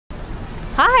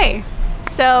Hi!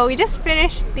 So we just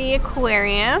finished the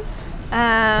aquarium.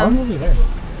 How long were we there?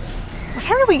 What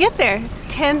time did we get there?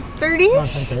 10:30? Around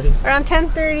 10:30. Around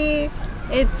 10:30.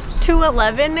 It's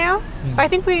 2:11 now. I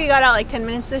think we got out like 10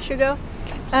 minutes-ish ago.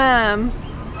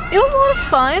 It was a lot of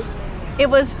fun. It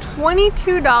was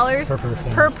 $22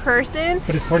 per person.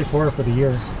 But it's $44 for the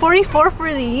year. $44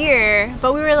 for the year.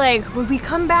 But we were like, would we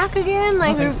come back again?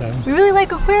 Like, I don't think so. We really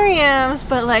like aquariums,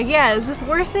 but like, yeah, is this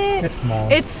worth it? It's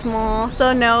small. It's small,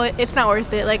 so no, it's not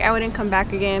worth it. Like, I wouldn't come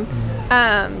back again.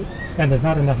 And there's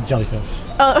not enough jellyfish.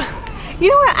 Oh. You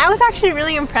know what? I was actually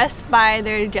really impressed by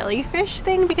their jellyfish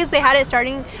thing because they had it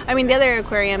starting. I mean, the other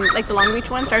aquarium, like the Long Beach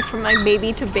one, starts from like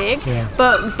baby to big. Yeah.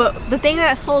 But the thing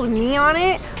that sold me on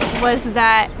it was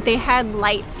that they had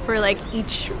lights for like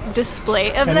each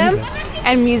display of them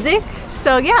and music.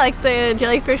 So yeah, like the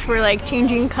jellyfish were like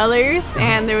changing colors,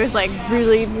 and there was like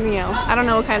really, I don't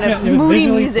know what kind of moody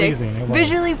music.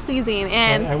 Visually pleasing,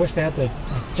 and I wish they had the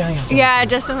giant jellyfish. Yeah,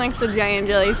 Justin likes the giant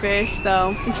jellyfish,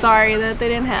 so I'm sorry that they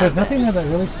didn't have. There's nothing that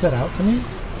really stood out to me.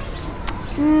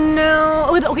 No.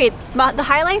 Okay, the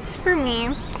highlights for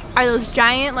me are those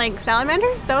giant like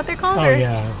salamanders. Is that what they're called? Oh,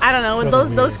 yeah. I don't know.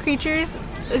 Those creatures.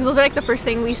 Those are like the first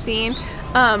thing we've seen.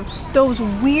 Those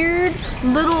weird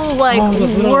little like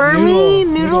wormy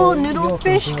noodle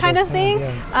fish kind of thing.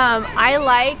 Yeah. I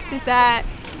liked that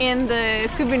in the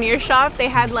souvenir shop they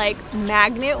had like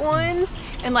magnet ones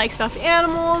and like stuffed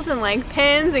animals and like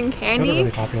pens and candy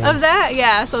of that.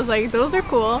 Yeah, so I was like, those are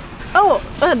cool. Oh,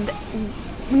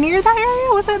 near that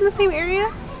area? Was that in the same area?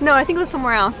 No, I think it was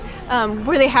somewhere else.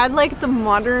 Where they had like the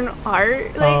modern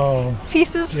art like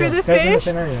pieces for the fish. In the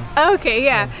same area. Okay,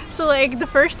 yeah. So like the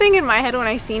first thing in my head when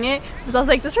I seen it was I was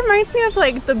like, this reminds me of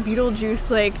like the Beetlejuice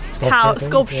like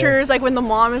sculptures, like when the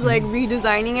mom is like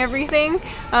redesigning everything.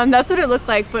 That's what it looked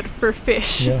like, but for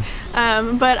fish. Yeah.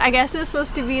 But I guess it's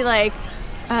supposed to be like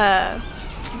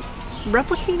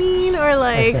replicating or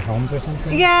like their homes or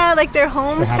something. Yeah, like their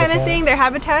homes kind of thing, their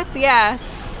habitats. Yeah.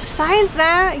 Besides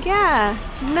that, yeah,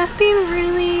 nothing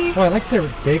really. Well, I like their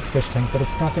big fish tank, but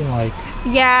it's nothing like.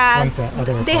 Yeah,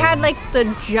 they had like the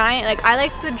giant, like I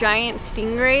like the giant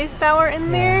stingrays that were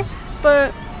in there,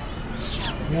 but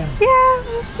yeah, it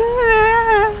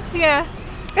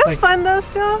was fun though.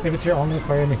 Still, if it's your only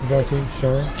aquarium you can go to,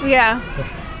 sure. Yeah. But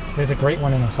there's a great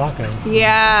one in Osaka. So.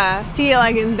 Yeah, see,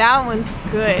 like, and that one's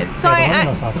good. So yeah, the one in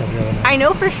Osaka is really nice. I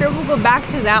know for sure we'll go back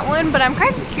to that one, but I'm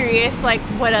kind of curious, like,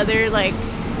 what other like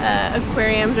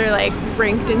aquariums are like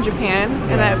ranked in Japan,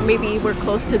 and that maybe we're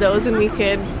close to those and we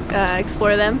could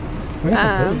explore them.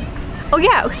 Oh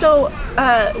yeah, so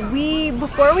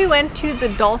before we went to the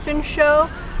dolphin show.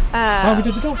 We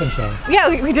did the dolphin show. Yeah,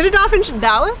 we did a dolphin show.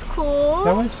 That was cool.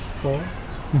 That was cool.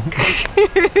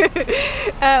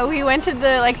 We went to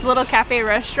the like little cafe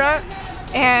restaurant,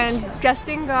 and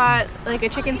Justin got like a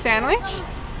chicken sandwich.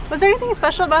 Was there anything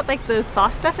special about like the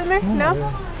sauce stuff in there? No?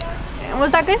 Yeah.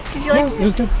 Was that good? Did you like it? It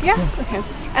was good. Yeah? Okay.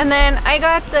 And then I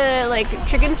got the like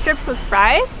chicken strips with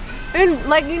fries, and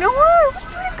like, you know what? It was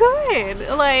pretty good.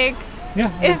 Like,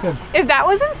 if that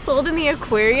wasn't sold in the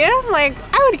aquarium, like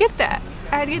I would get that.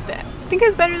 I think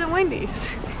it's better than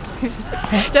Wendy's.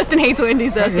 Justin hates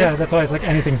Wendy's though. So. Yeah, that's why it's like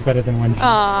anything's better than Wendy's.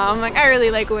 I'm like, I really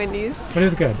like Wendy's. But it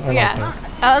was good. I liked it.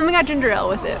 And we got ginger ale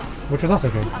with it. Which was also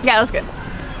good. Yeah, it was good.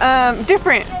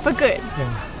 Different, but good.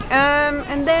 Yeah.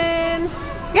 And then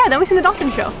we seen the dolphin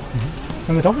show.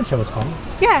 And the dolphin show was fun.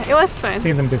 Yeah, it was fun.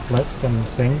 Seeing them do flips and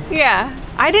sing. Yeah.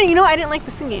 I didn't like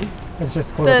the singing. It's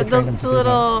just cool the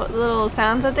little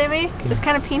sounds that they make. It's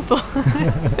kind of painful.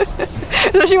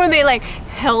 Especially when they like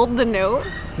held the note.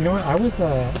 You know what? I was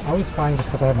fine just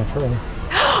because I had my churro.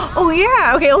 Oh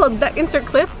yeah. Okay. Well, that insert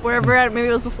clip wherever maybe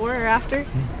it was before or after.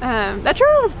 That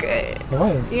churro was good. It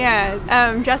was. Yeah.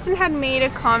 Justin had made a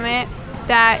comment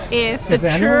that if the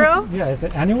churro. If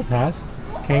the annual pass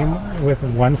came with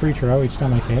one free churro each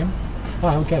time I came,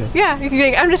 I would get it. Yeah. You can be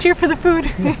like, I'm just here for the food.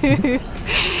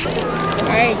 All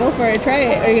right, go for it. Try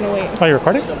it. Are you gonna wait? Oh, you're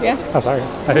recording? Yeah. Oh, sorry.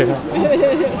 I didn't know.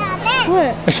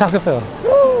 What? A chocolate fill.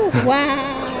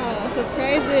 Wow.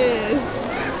 Surprises.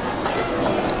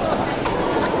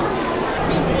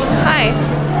 Hi.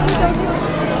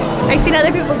 I've seen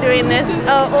other people doing this.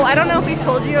 Oh, I don't know if we've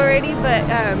told you already, but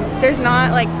there's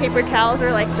not like paper towels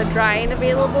or like the drying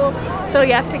available. So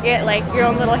you have to get like your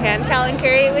own little hand towel and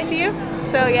carry it with you.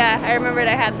 So yeah, I remembered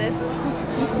I had this.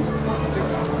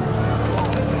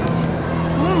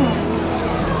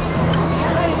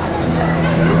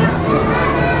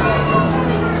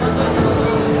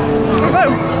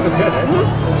 It's good, right?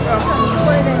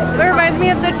 It reminds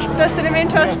me of the cinnamon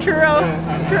toast churro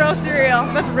cereal.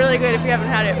 That's really good if you haven't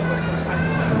had it.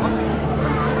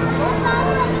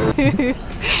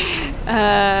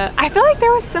 I feel like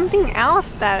there was something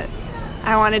else that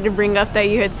I wanted to bring up that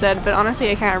you had said, but honestly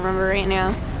I can't remember right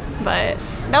now. But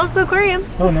that was the aquarium.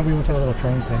 Oh, and then we went to the little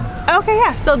train thing. Okay,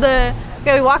 yeah. So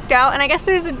we walked out, and I guess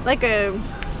there's like a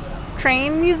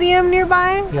train museum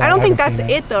nearby. Yeah, I don't think haven't that's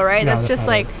seen it though, right? No, that's just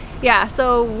like it. yeah.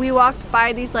 So we walked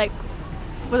by these like,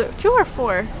 was it 2 or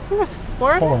 4? I think it was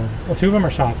 4. 4. Well, 2 of them are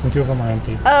shops and 2 of them are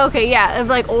empty. Oh, okay, yeah, of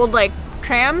like old like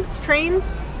trains,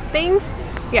 things.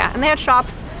 Yeah, and they had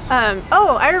shops.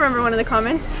 Oh, I remember one of the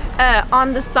comments.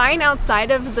 On the sign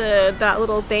outside of that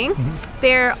little thing,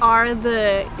 there are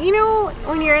you know,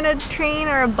 when you're in a train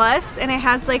or a bus and it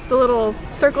has like the little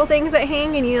circle things that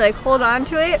hang and you like hold on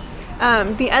to it.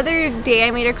 The other day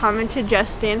I made a comment to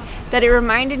Justin that it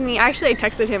reminded me, actually I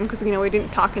texted him because we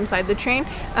didn't talk inside the train,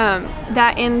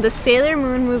 that in the Sailor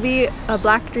Moon movie, A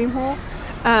Black Dream Hole,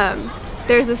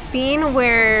 there's a scene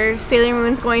where Sailor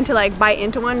Moon's going to like bite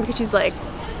into one because she's like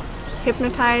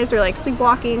hypnotized or like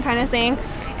sleepwalking kind of thing.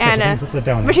 And but she thinks it's a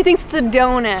donut. But she thinks it's a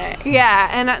donut, yeah.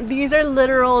 And these are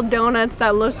literal donuts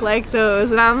that look like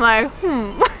those, and I'm like,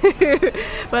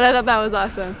 But I thought that was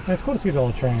awesome. And it's cool to see the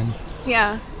old trains.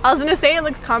 Yeah, I was gonna say it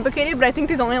looks complicated, but I think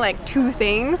there's only like 2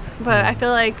 things. But I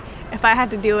feel like if I had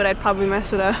to do it, I'd probably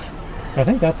mess it up. I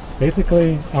think that's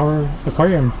basically our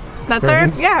aquarium. That's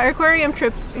our aquarium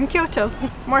trip in Kyoto.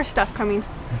 More stuff coming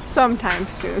sometime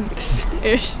soon,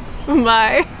 ish.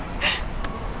 Bye.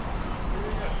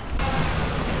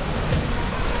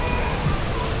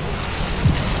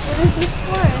 What is this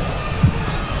for?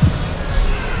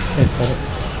 Aesthetics.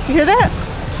 You hear that?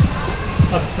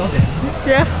 Oh, it's still dancing.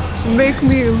 Yeah. Make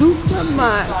me lose my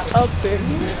mind up in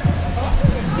here.